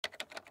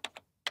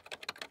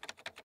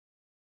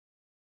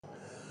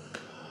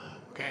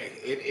Okay,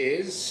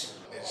 it's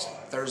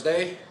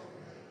Thursday,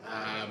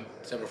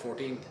 September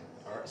 14th.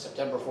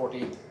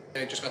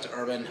 I just got to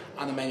Urban.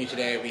 On the menu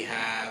today we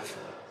have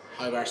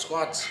high bar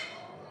squats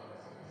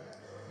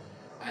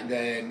and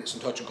then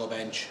some touch and go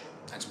bench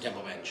and some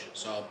tempo bench.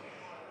 So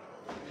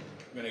I'm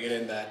gonna get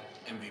in that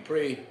MV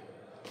pre,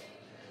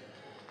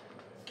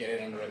 get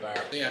it under a bar.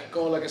 So yeah,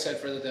 goal, like I said,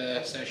 for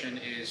the session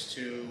is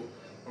to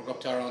work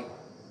up to around,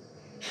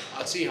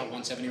 I'll see how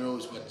 170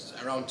 moves, but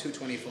around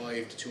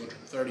 225 to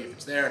 230 if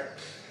it's there.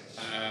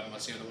 I'll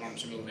see how the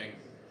arms are moving,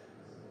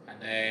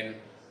 and then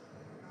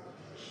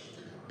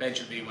bench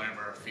will be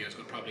whatever feels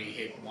good. Probably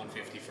hit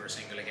 150 for a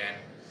single again,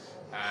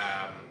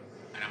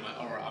 and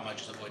I might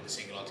just avoid the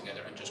single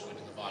altogether and just go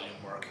into the volume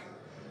work.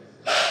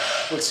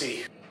 We'll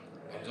see.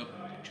 Thumbs up.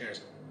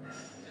 Cheers.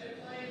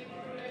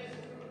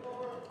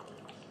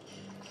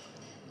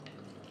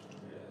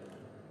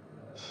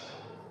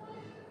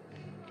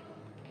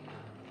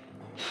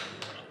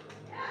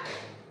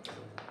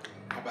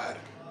 Not bad.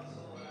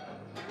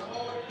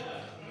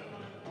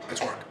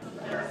 Let's work.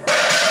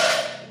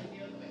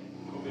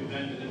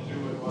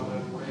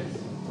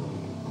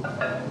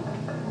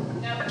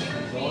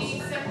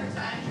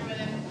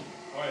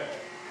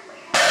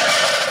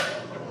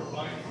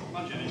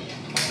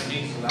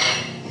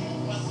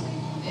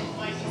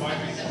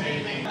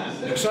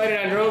 You excited,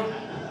 Andrew?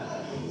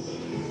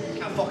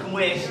 Can't fucking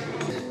wait.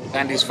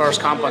 Andy's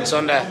first comp on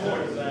Sunday.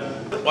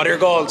 What are your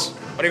goals?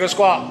 What are you going to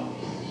squat?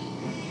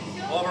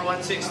 Over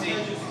 160,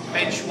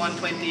 bench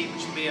 120,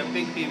 which will be a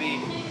big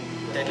PB,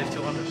 deadlift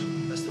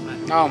 200. That's the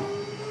man. No,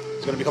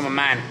 he's going to become a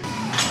man.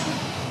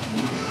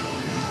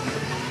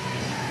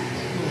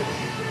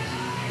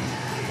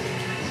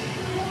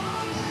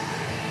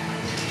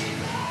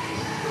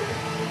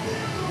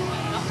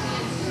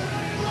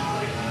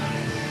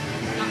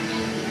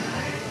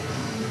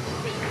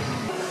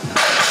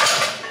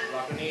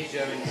 Lock your knees,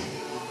 Jimmy.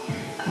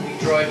 You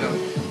drive them.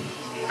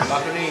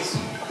 Lock your knees.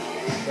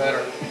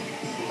 Better.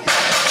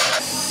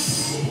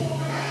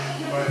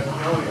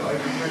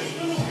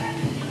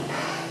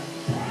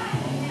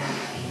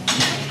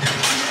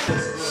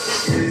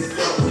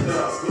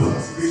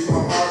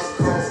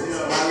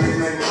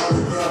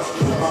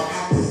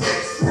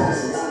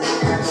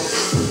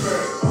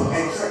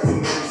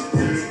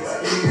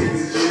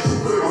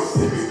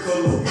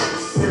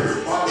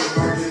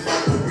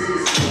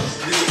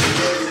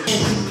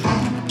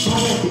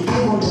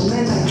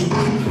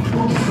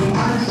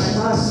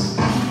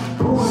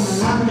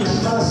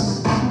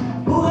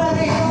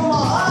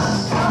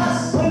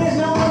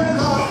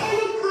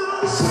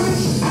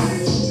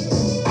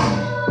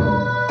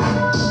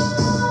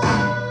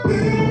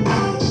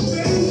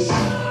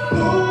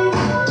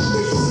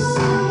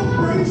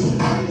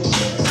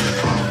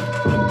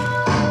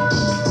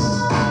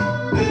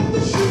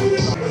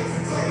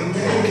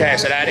 Okay,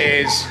 so that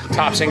is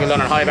top single done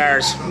on high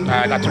bars.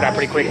 I got through that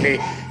pretty quickly.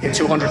 Hit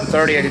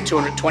 230, I did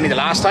 220 the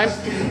last time,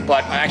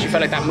 but I actually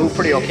felt like that moved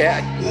pretty okay.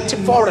 I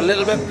tipped forward a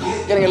little bit,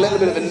 getting a little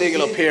bit of a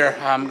niggle up here.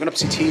 I'm going up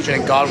to see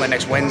TJ in Galway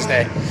next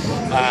Wednesday.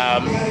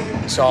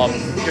 So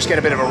just get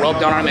a bit of a rub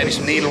down on it, maybe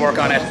some needle work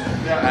on it.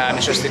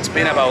 It's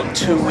been about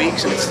 2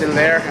 weeks and it's still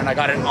there, and I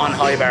got it on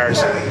high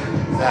bars.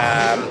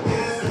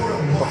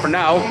 But for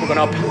now, we're going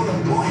up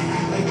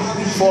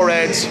 4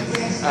 reds,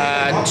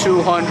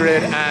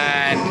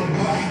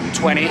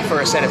 220 for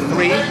a set of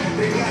 3.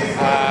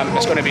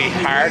 It's going to be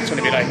hard. It's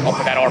going to be like up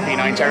at that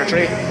RP9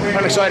 territory.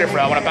 I'm excited for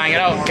it. I want to bang it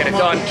out, get it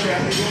done,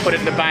 put it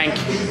in the bank.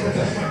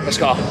 Let's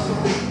go.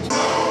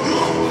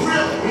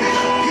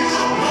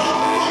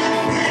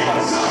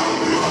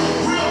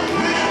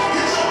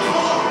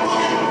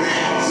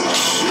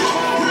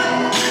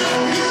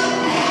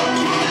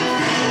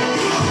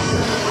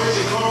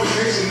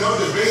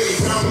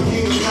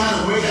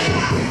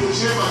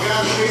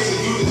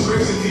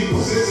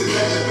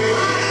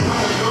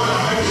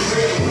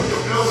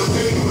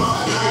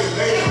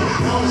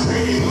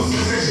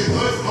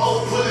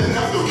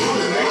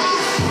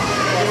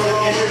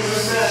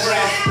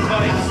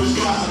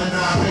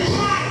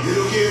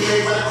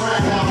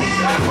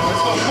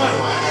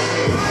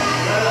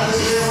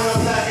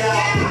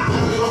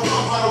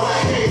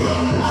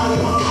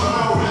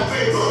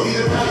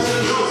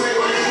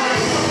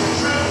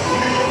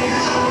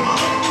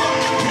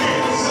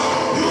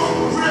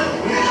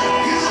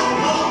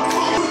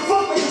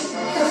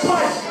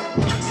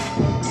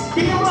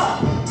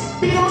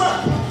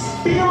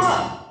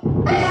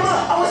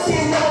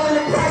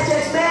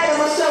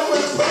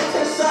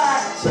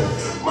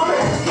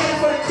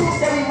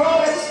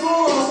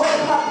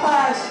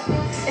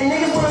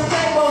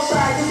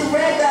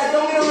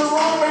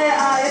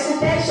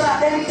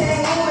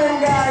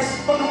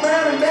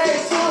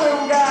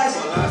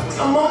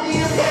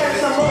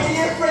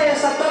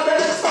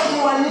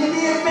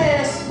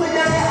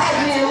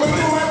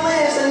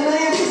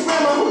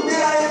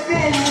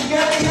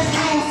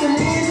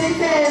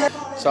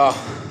 So,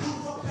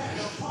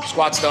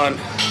 squats done.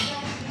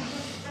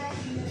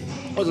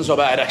 Wasn't so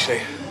bad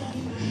actually.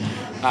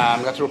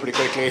 Got through pretty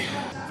quickly.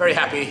 Very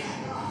happy,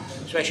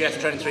 especially after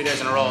training 3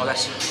 days in a row.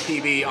 That's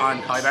PB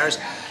on high bars.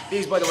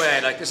 These, by the way,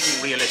 like, this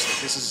isn't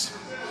realistic. This is,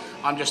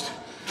 I've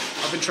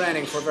been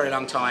training for a very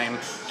long time.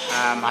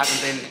 I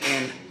haven't been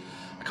in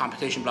a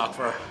competition block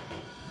for,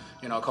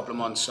 you know, a couple of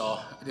months. So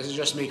this is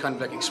just me kind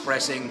of like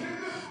expressing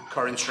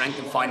current strength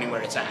and finding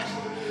where it's at.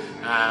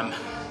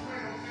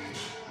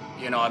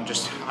 You know, I'm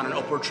just on an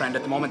upward trend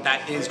at the moment.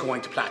 That is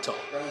going to plateau.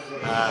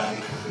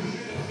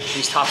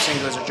 These top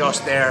singles are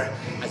just there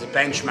as a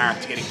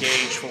benchmark to get a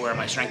gauge for where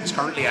my strength is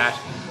currently at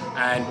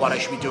and what I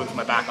should be doing for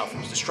my back off.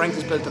 The strength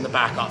is built on the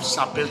back off, it's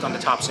not built on the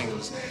top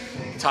singles.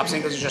 The top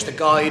singles are just a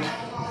guide.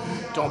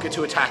 Don't get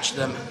too attached to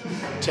them.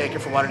 Take it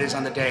for what it is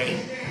on the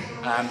day.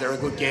 They're a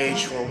good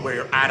gauge for where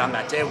you're at on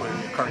that day, where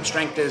your current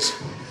strength is,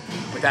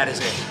 but that is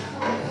it.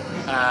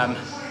 I'm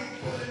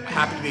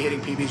happy to be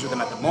hitting PBs with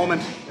them at the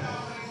moment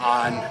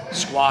on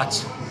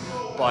squats,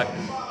 but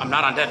I'm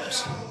not on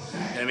deadlifts. You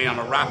know what I mean? I'm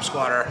a rap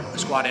squatter, a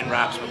squat in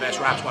raps. My best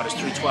rap squat is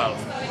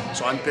 312.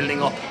 So I'm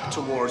building up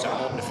towards, and I'm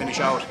hoping to finish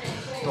out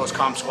those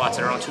comp squats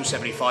at around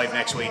 275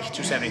 next week.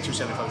 270,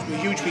 275. It's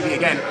a huge PB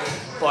again,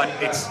 but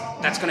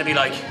that's going to be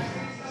like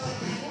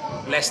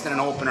less than an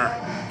opener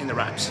in the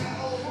reps. You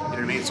know what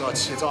I mean? So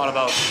it's all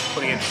about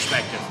putting it in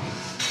perspective.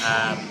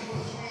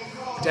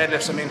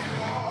 Deadlifts, I mean,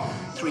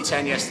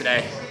 310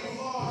 yesterday.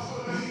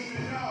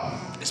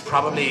 It's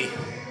probably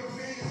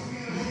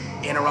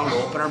in around the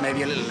opener,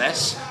 maybe a little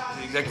less.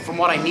 Like from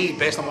what I need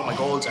based on what my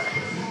goals are.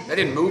 They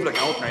didn't move like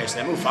an opener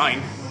yesterday, they moved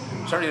fine.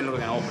 Certainly didn't look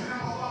like an opener.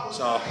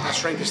 So that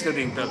strength is still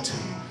being built.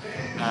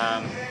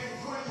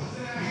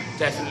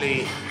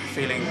 Definitely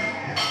feeling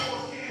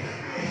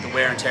the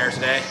wear and tear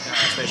today,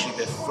 especially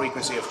the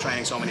frequency of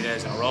training so many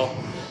days in a row.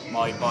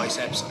 My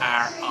biceps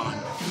are on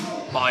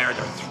fire,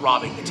 they're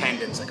throbbing, the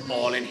tendons like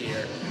all in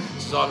here.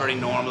 This is all very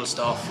normal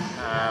stuff.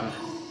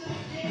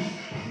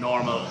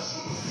 Normal.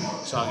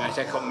 So I'm going to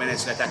take a couple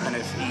minutes, let that kind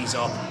of ease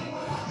up,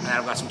 and then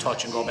I've got some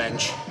touch and go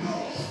bench.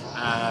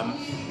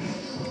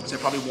 So I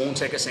probably won't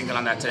take a single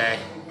on that today.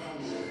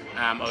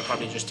 I'll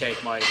probably just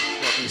take my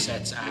working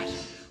sets at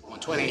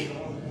 120.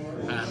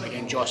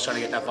 Again, just trying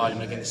to get that volume.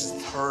 Again, this is the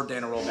third day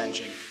in a row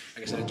benching.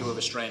 Like I said, I do have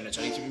a strain,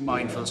 so I need to be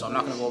mindful, so I'm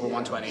not going to go over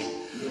 120.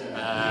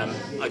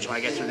 I just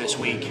want to get through this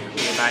week,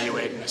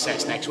 reevaluate and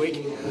assess next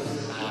week.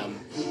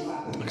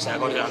 Like I said, I'm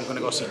going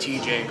to go see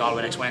TJ in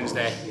Galway next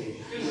Wednesday.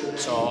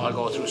 So I'll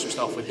go through some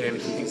stuff with him,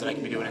 some things that I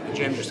can be doing in the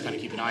gym, just to kind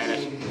of keep an eye on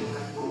it.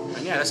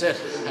 And yeah, that's it.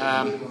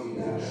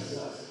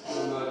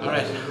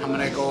 Alright, I'm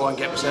going to go and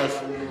get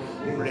myself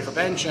ready for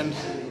bench and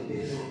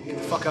get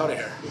the fuck out of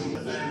here.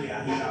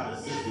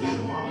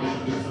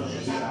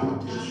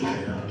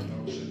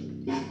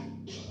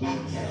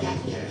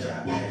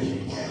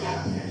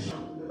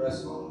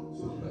 Press.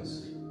 Press.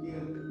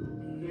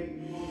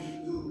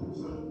 Good.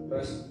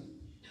 Press.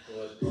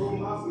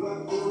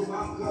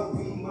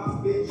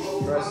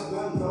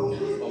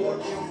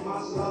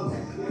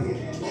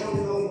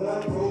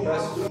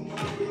 Press.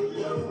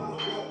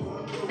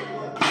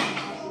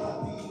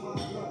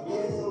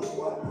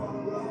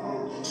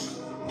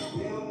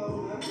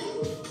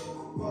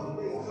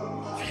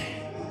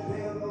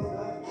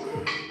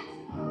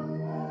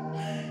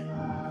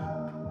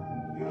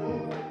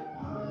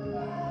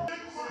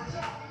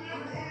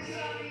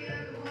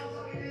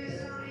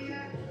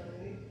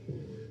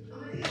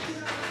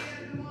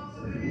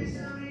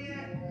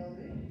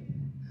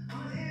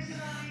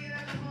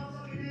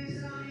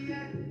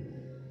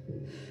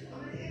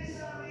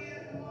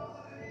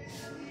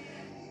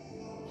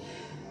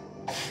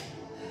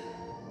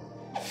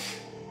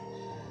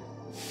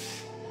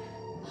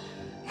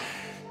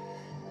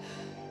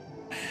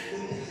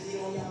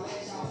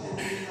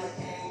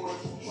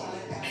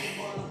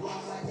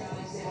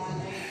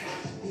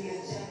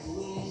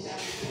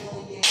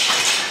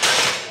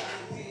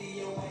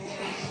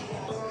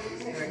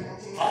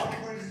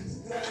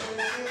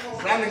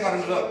 Brandon got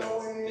him look.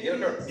 The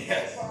yellow?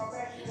 Yeah.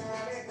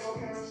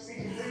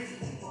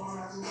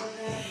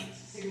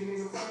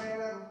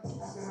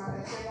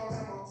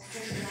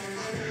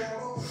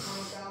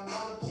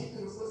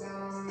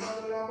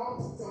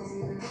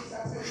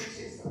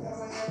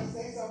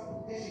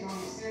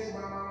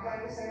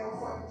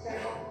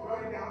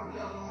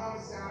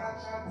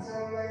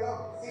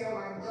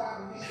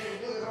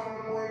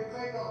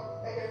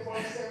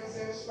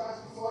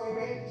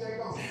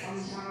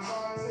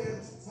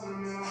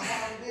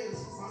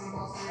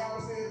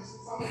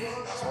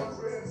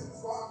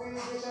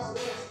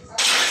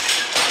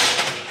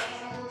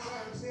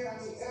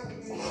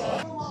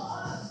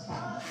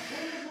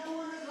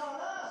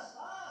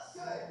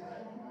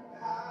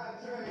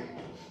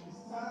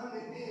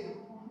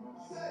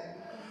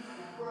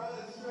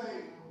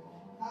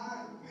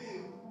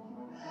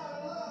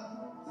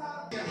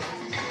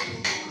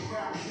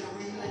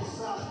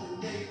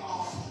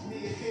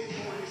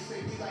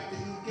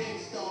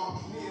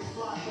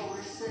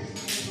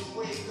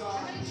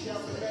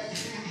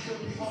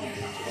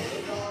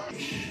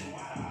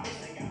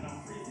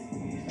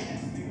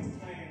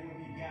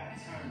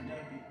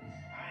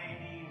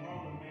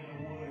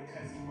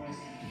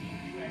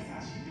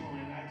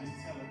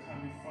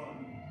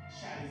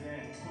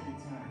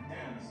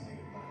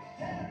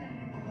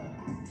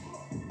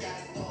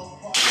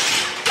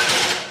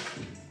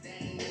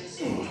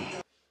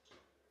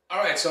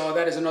 Alright, so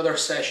that is another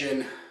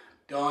session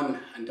done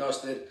and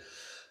dusted.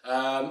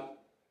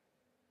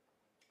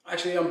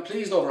 Actually, I'm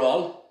pleased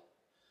overall.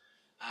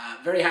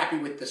 Very happy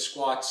with the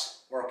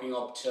squats, working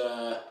up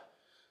to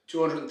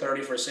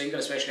 230 for a single,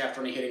 especially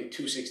after only hitting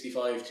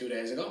 265 2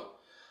 days ago.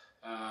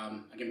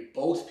 Again,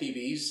 both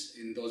PBs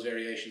in those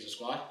variations of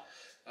squat.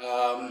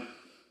 What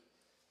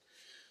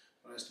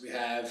else do we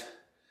have?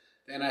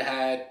 Then I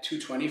had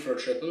 220 for a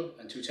triple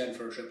and 210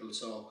 for a triple,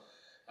 so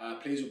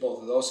pleased with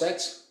both of those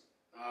sets.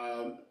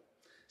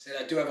 So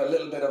I do have a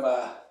little bit of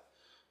a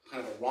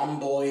kind of a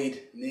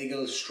rhomboid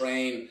niggle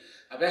strain.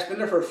 That's been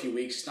there for a few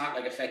weeks. It's not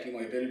like affecting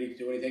my ability to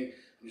do anything.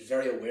 I'm just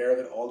very aware of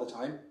it all the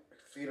time. I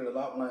can feel it a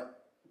lot when I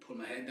put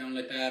my head down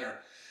like that, or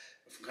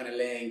if I'm kind of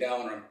laying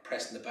down or I'm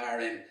pressing the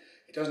bar in.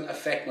 It doesn't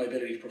affect my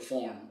ability to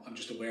perform. I'm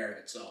just aware of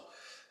it. So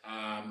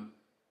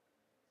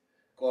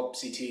go up,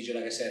 see TJ,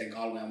 like I said, in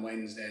Galway on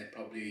Wednesday.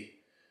 Probably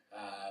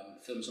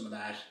film some of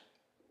that.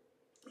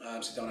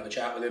 Sit down and have a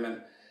chat with him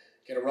and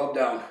get a rub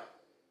down.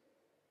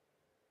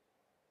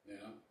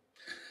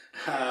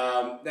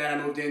 Then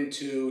I moved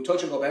into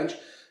touch and go bench.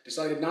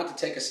 Decided not to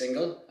take a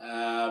single.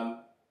 I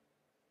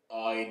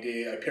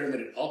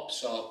pyramided up,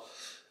 so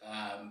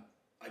I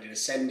did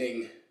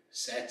ascending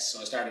sets.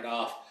 So I started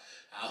off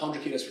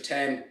 100 kilos for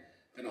 10,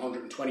 then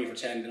 120 for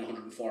 10, then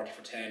 140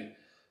 for 10.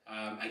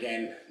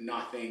 Again,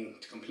 nothing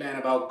to complain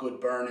about. Good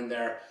burn in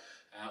there.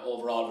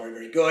 Overall, very,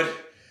 very good.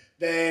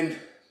 Then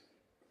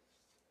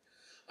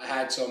I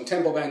had some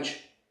tempo bench.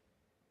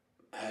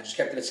 I just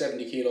kept it at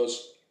 70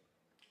 kilos.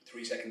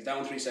 3 seconds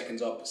down, 3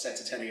 seconds up,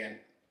 sets of 10 again.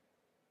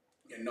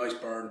 Again, nice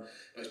burn,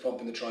 nice pump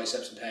in the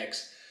triceps and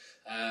pecs.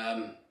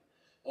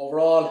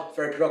 Overall,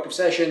 very productive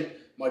session.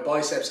 My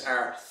biceps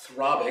are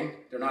throbbing.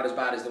 They're not as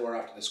bad as they were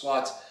after the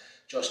squats.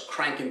 Just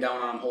cranking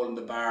down on them, holding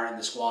the bar in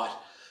the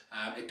squat.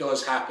 It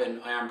does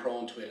happen. I am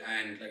prone to it,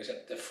 and like I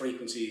said, the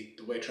frequency,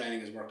 the way training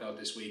has worked out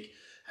this week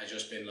has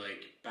just been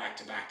like back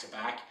to back to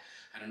back.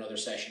 And another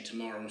session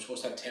tomorrow. I'm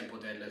supposed to have tempo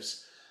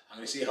deadlifts. I'm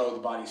going to see how the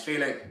body's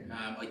feeling.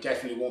 I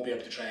definitely won't be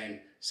able to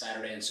train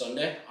Saturday and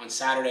Sunday. On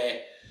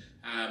Saturday,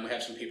 we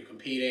have some people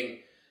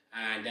competing,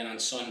 and then on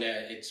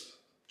Sunday, it's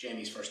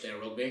Jamie's first day of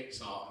rugby,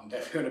 so I'm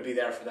definitely going to be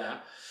there for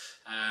that.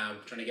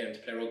 Trying to get him to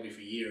play rugby for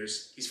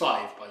years. He's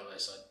 5, by the way,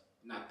 so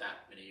not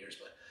that many years,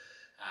 but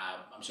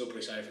I'm super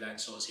excited for that, and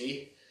so is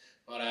he.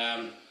 But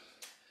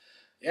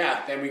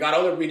yeah, then we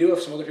do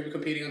have some other people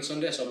competing on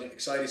Sunday, so I'm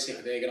excited to see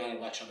how they get on and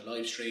watch on the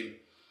live stream.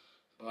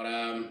 But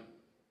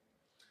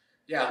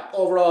yeah,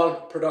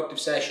 overall productive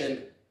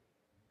session.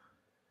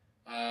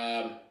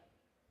 I'm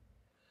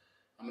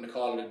going to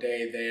call it a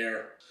day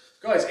there.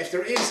 Guys, if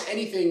there is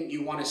anything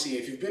you want to see,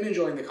 if you've been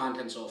enjoying the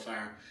content so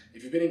far,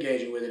 if you've been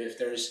engaging with it, if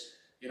there's,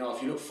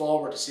 if you look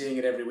forward to seeing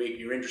it every week,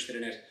 you're interested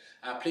in it,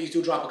 please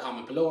do drop a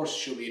comment below or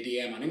shoot me a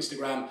DM on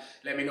Instagram.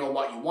 Let me know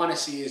what you want to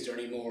see. Is there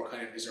any more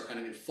is there kind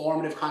of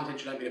informative content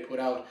you'd like me to put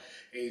out?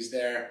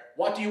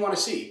 What do you want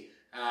to see?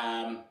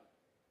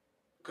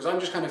 Because I'm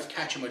just kind of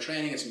catching my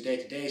training and some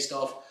day-to-day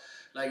stuff.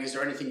 Like, is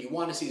there anything you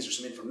want to see? Is there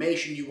some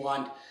information you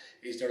want?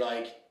 Is there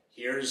like,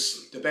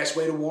 here's the best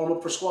way to warm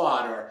up for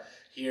squat, or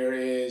here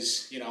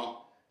is,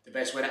 the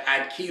best way to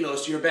add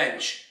kilos to your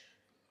bench,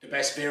 the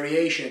best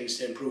variations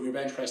to improve your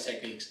bench press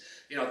techniques,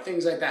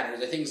 things like that. Are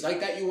there things like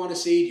that you want to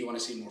see? Do you want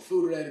to see more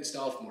food-related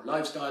stuff, more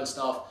lifestyle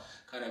stuff,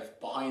 kind of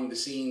behind the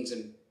scenes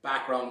and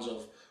backgrounds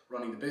of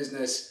running the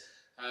business?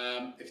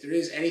 If there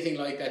is anything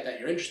like that that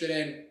you're interested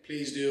in,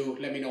 please do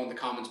let me know in the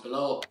comments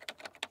below.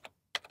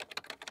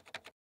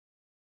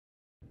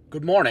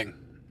 Good morning.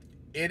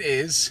 It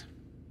is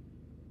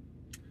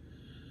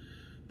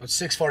about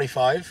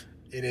 6:45.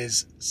 It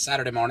is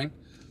Saturday morning.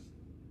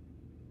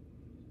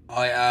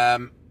 I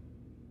am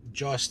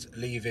just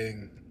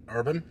leaving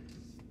Urban.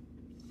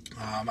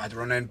 I had to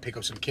run in, pick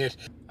up some kit.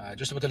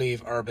 Just about to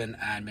leave Urban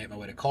and make my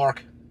way to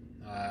Cork.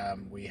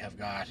 We have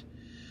got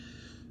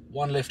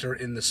one lifter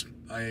in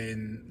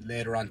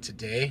later on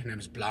today. Her name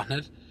is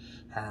Blotned.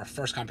 Her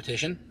first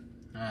competition.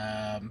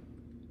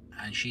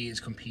 And she is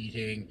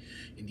competing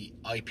in the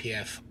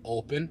IPF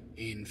Open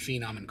in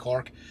Phenom in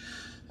Cork.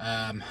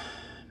 On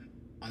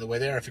the way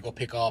there, if you go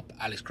pick up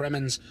Alex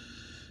Cremens,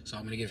 so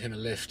I'm going to give him a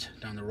lift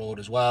down the road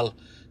as well.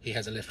 He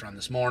has a lifter on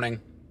this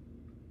morning.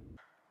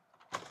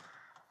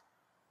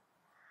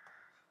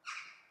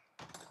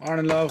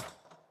 Morning, love.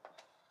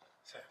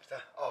 Sorry, what's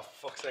that? Oh,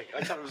 for fuck's sake,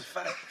 I thought it was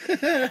fat.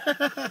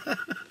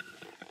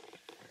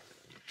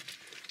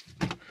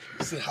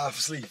 Still half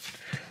asleep.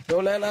 You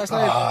were late last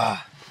night?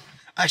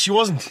 Actually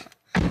wasn't.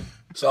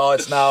 So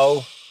it's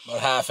now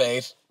about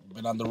 8:30.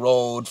 Been on the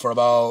road for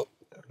about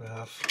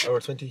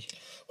hour 20.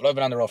 Well, I've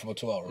been on the road for about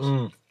 2 hours.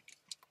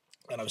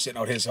 And I was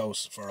sitting out his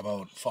house for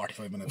about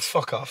 45 minutes.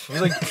 Fuck off. It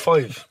was like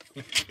 5.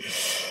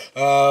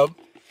 So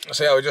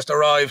yeah, we just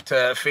arrived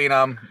to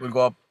Phenom. We'll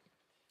go up,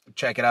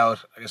 check it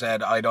out. Like I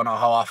said, I don't know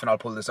how often I'll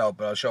pull this out,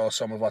 but I'll show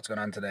some of what's going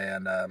on today,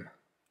 and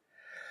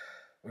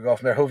we'll go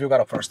from there. Who have you got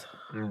up first?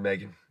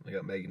 Megan. I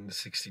got Megan, the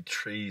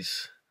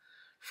 63s.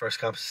 First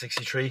camp's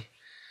 63.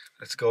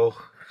 Let's go.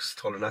 Just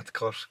told her not to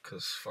cut,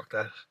 because fuck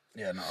that.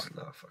 Yeah, no,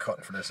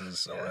 cutting for this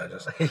is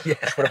outrageous. Yeah.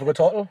 Put up a good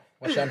total.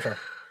 What's you on for?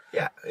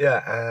 Yeah.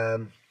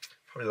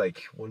 Probably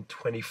like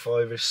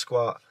 125-ish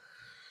squat,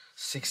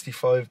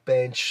 65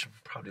 bench,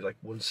 probably like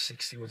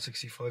 160,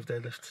 165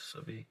 deadlift. So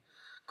it'll be a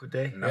good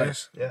day.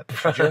 Nice. Yeah.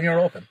 Junior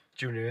open.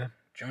 Junior, yeah.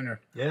 Junior.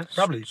 Yeah,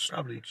 probably.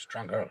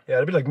 Strong girl. Yeah,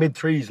 it'll be like mid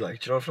threes,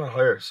 like, you know, if not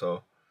higher.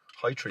 So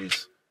high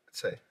threes, I'd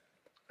say.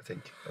 I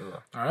think. I don't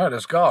know. All right,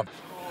 let's go.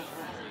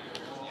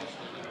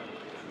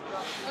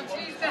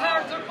 The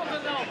hairs are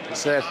coming out.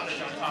 That's it.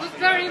 It's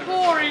very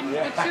boring,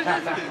 but she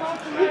doesn't want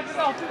to wrap it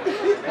up.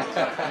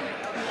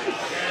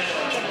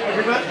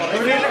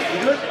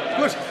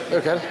 Good.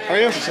 Okay. How are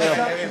you? How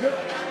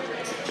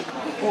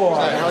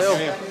are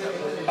you?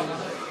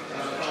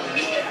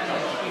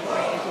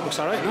 Looks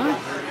alright, no?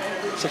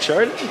 It's like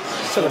Charlotte.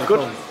 Still look good.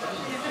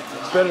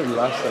 It's better than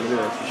last time,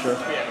 anyway, for sure.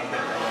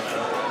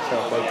 So,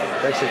 like,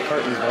 there's actually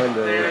curtains behind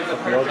the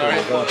fucking wall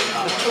as well.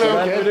 Hello,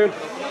 how you doing?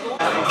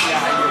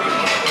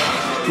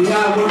 We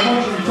have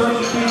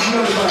 130 feet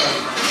number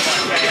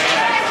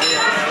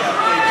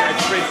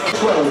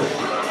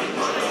 12.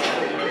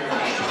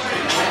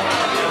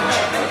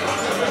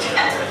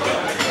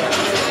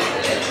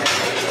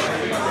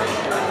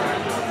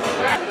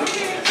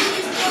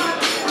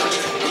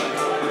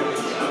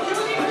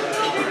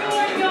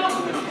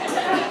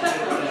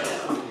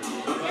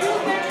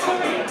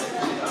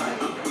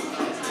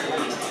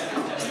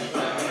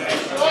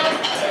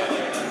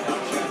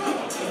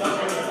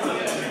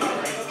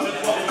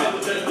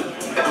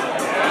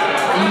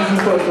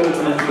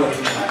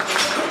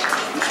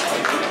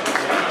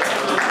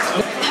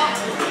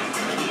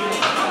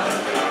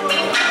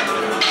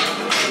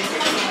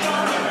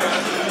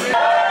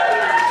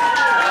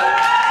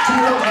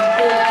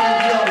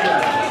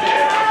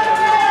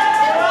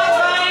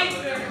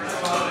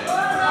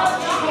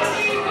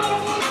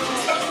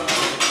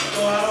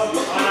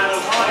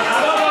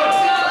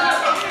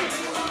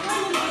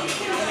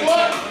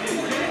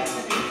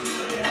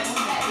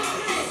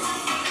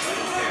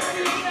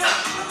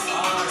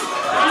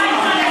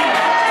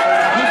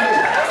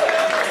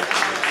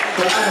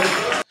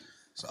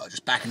 So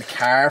just back in the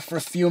car for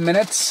a few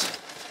minutes.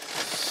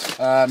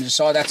 Just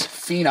saw that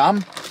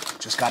Phenom.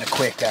 Just got a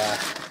quick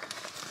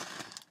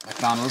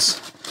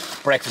McDonald's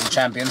breakfast of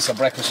champions. So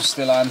breakfast is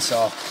still on.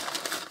 So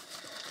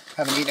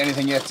haven't eaten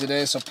anything yet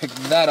today. So picked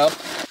that up.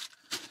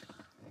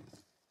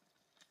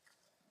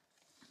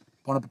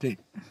 Bon appetit.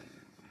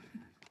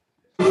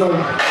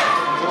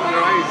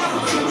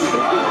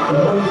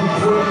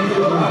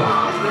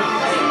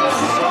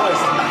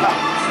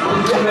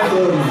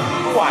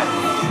 What?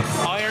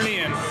 Iron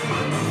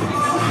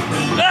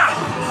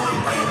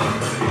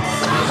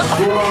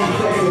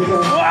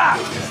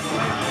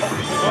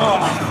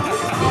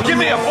Give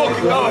me a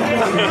fucking go.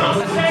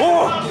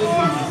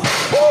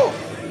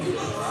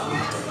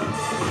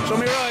 Show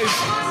me your eyes.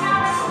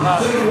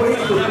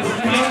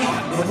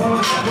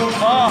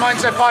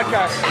 Mindset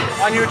Podcast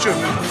on YouTube.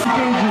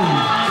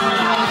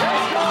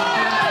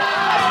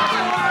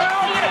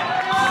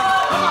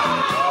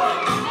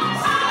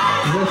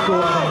 Let's go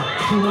out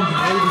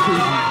 280 kg.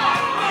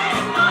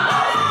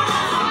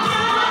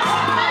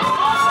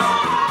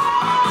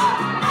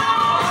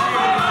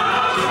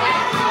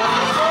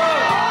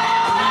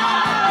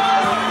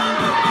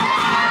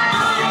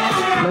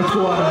 Let's go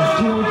out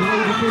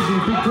 280 kg.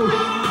 Big push.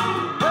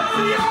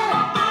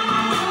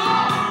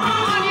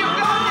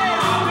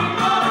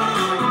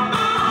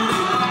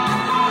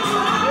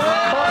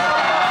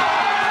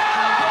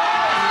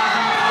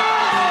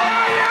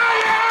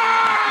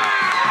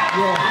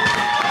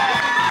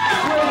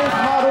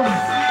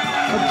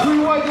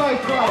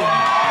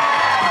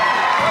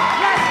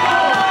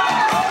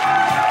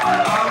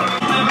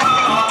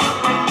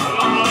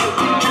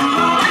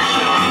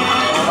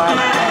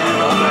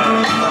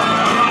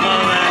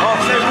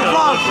 The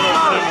vlog.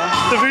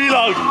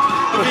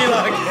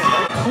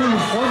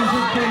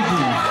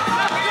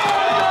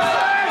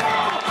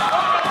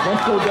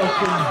 Let's go,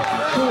 Dustin.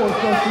 Show us,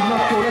 Dustin.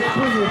 Let's go. Let's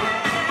bring it.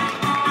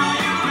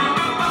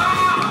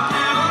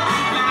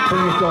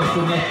 Bring it,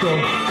 Dustin. Let's go.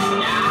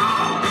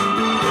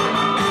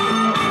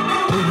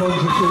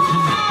 300 kg.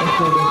 Let's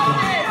go, Dustin.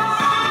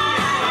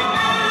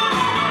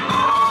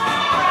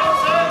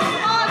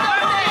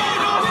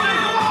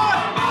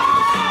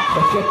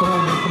 Let's get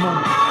behind him. Come on.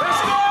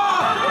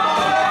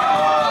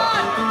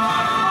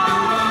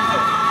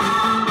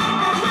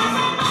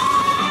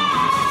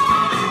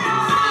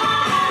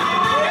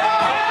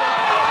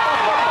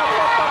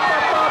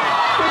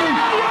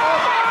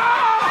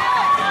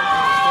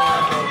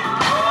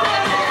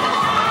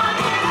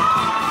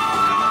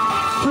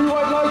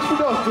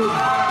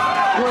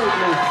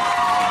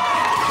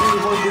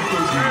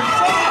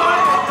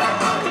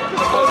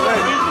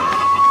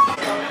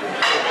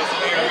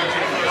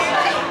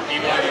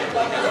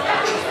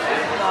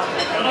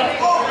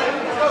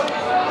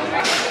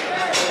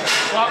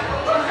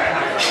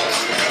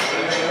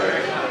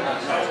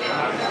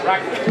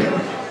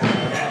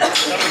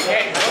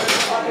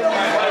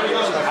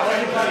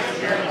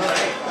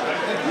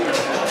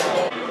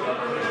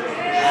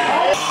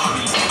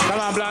 Come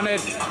on,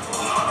 Blonded.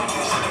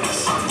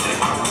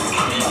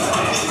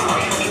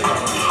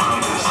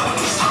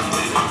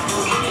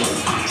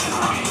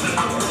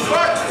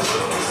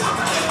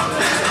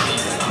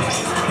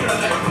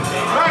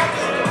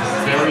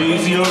 Very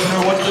easy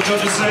opener. What did the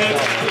judges say?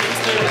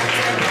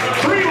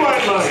 3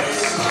 white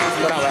lights.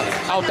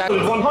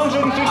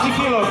 150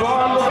 kilos. Go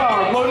on the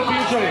guard. Load it to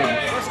your chain.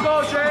 Let's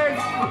go, Shane!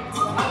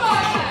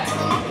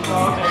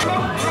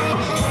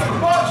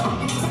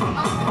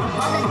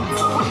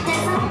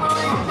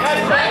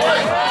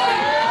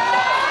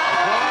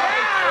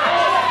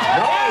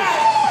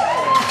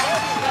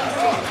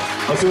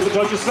 Let's see what the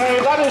judges say.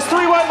 That is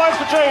 3 white lights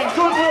for Jane.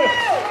 Good whip.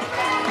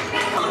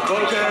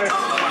 Okay.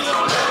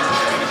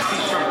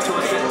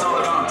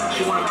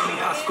 She wanna meet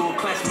high school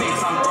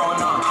classmates, I'm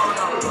growing up.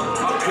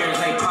 My peers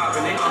ain't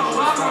popping, they don't know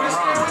what's going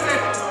wrong.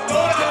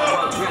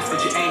 Well dressed,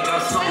 but you ain't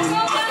got soul,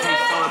 you just can't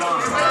slow it on.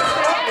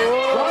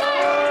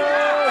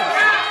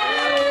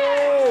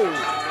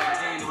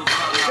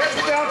 Get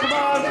it down, come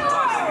on.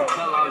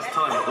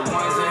 The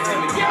ones that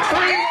him and get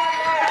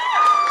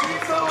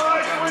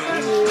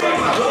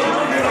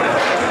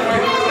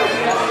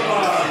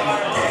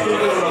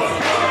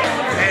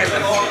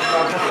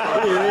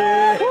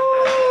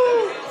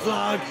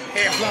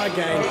Vlog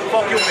gang.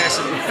 Fuck you,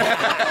 Mason.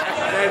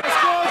 Let's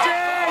go,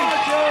 Jane!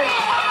 Let's go!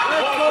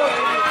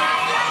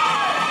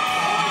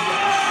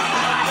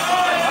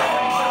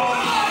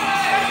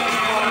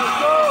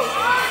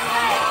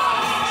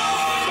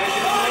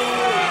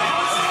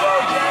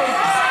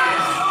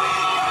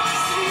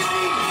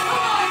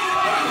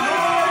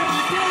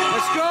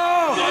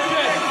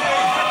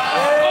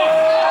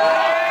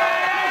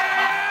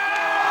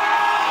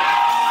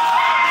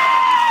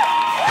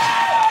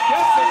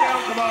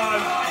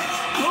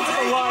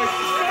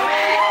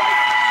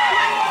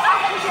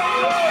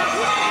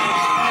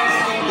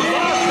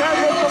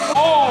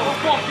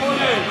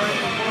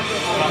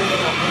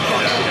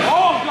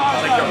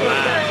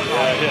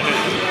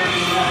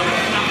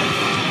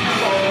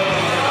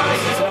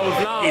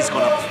 He's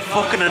gonna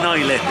fucking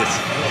annihilate this.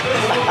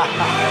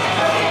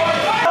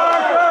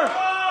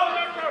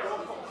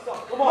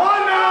 Come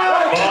on now!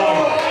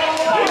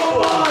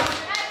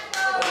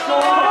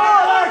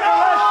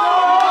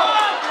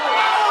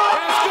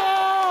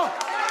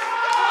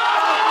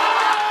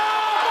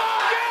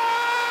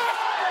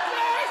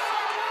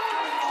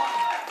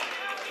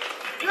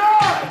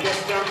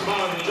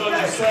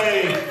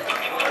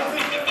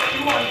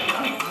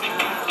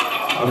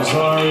 I'm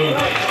sorry.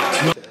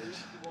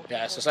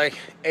 Yeah, so it's like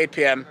 8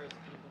 p.m.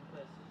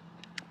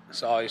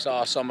 So you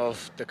saw some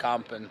of the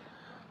comp and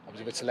I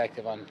was a bit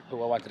selective on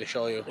who I wanted to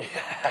show you.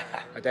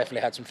 I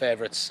definitely had some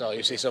favourites, so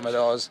you see some of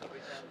those.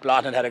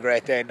 Blondin had a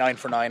great day, 9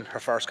 for 9, her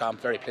first comp,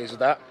 very pleased with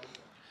that.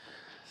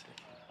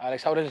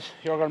 Alex, how did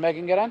your girl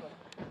Megan get on?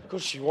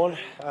 Good, she won.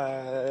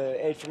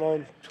 8 for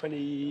 9,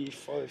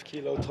 25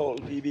 kilo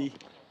total PB.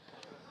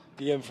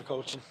 DM for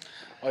coaching.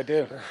 I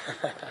do.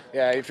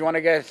 Yeah, if you want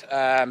to get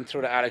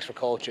through to Alex for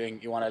coaching,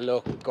 you want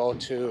to go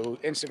to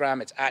Instagram,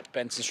 it's at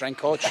Benson Strength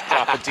Coach,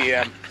 drop a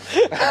DM.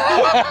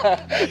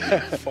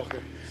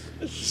 Fucker.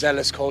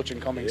 Zealous coaching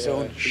coming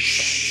soon.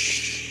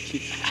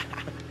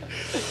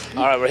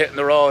 Alright, we're hitting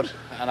the road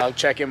and I'll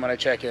check in when I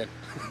check in.